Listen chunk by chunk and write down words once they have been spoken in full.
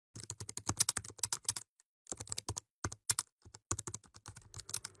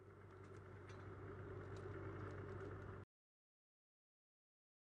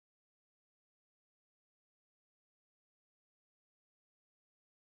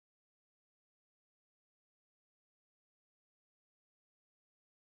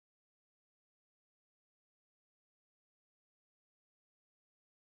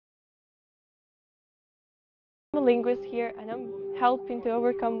a linguist here, and I'm helping to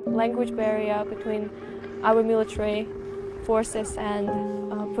overcome language barrier between our military forces and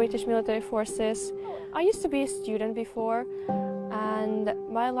British military forces. I used to be a student before, and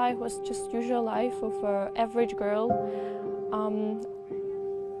my life was just usual life of an average girl.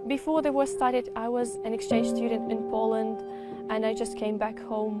 Before the war started, I was an exchange student in Poland, and I just came back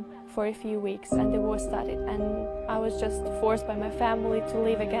home for a few weeks, and the war started, and I was just forced by my family to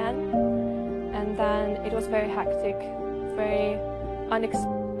leave again. And then it was very hectic, very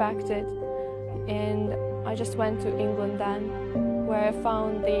unexpected, and I just went to England then, where I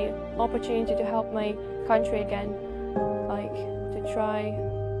found the opportunity to help my country again, like to try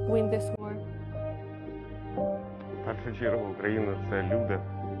win this war. В першу чергу Україна – це люди,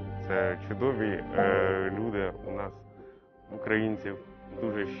 це чудові люди у нас, українців,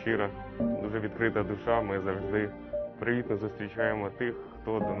 дуже щира, дуже відкрита душа. Ми завжди привітно зустрічаємо тих,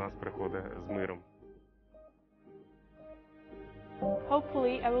 хто до нас приходить з миром.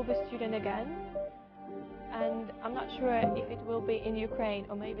 Hopefully I will be a student again, and I'm not sure if it will be in Ukraine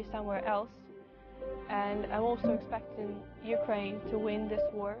or maybe somewhere else. And I'm also expecting Ukraine to win this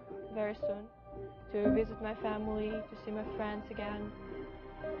war very soon, to visit my family, to see my friends again,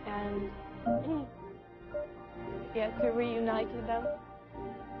 and yeah, to reunite with them.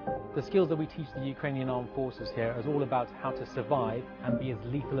 The skills that we teach the Ukrainian armed forces here is all about how to survive and be as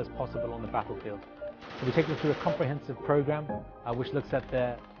lethal as possible on the battlefield. So we take them through a comprehensive program which looks at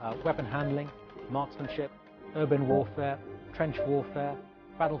their weapon handling, marksmanship, urban warfare, trench warfare,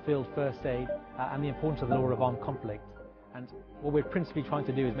 battlefield first aid, and the importance of the law of armed conflict. And what we're principally trying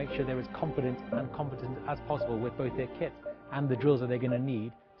to do is make sure they're as confident and competent as possible with both their kit and the drills that they're going to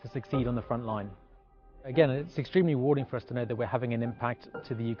need to succeed on the front line. Again, it's extremely rewarding for us to know that we're having an impact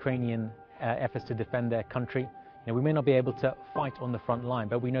to the Ukrainian efforts to defend their country. We may not be able to fight on the front line,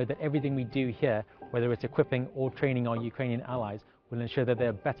 but we know that everything we do here, whether it's equipping or training our Ukrainian allies, will ensure that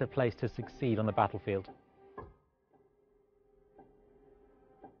they're a better place to succeed on the battlefield.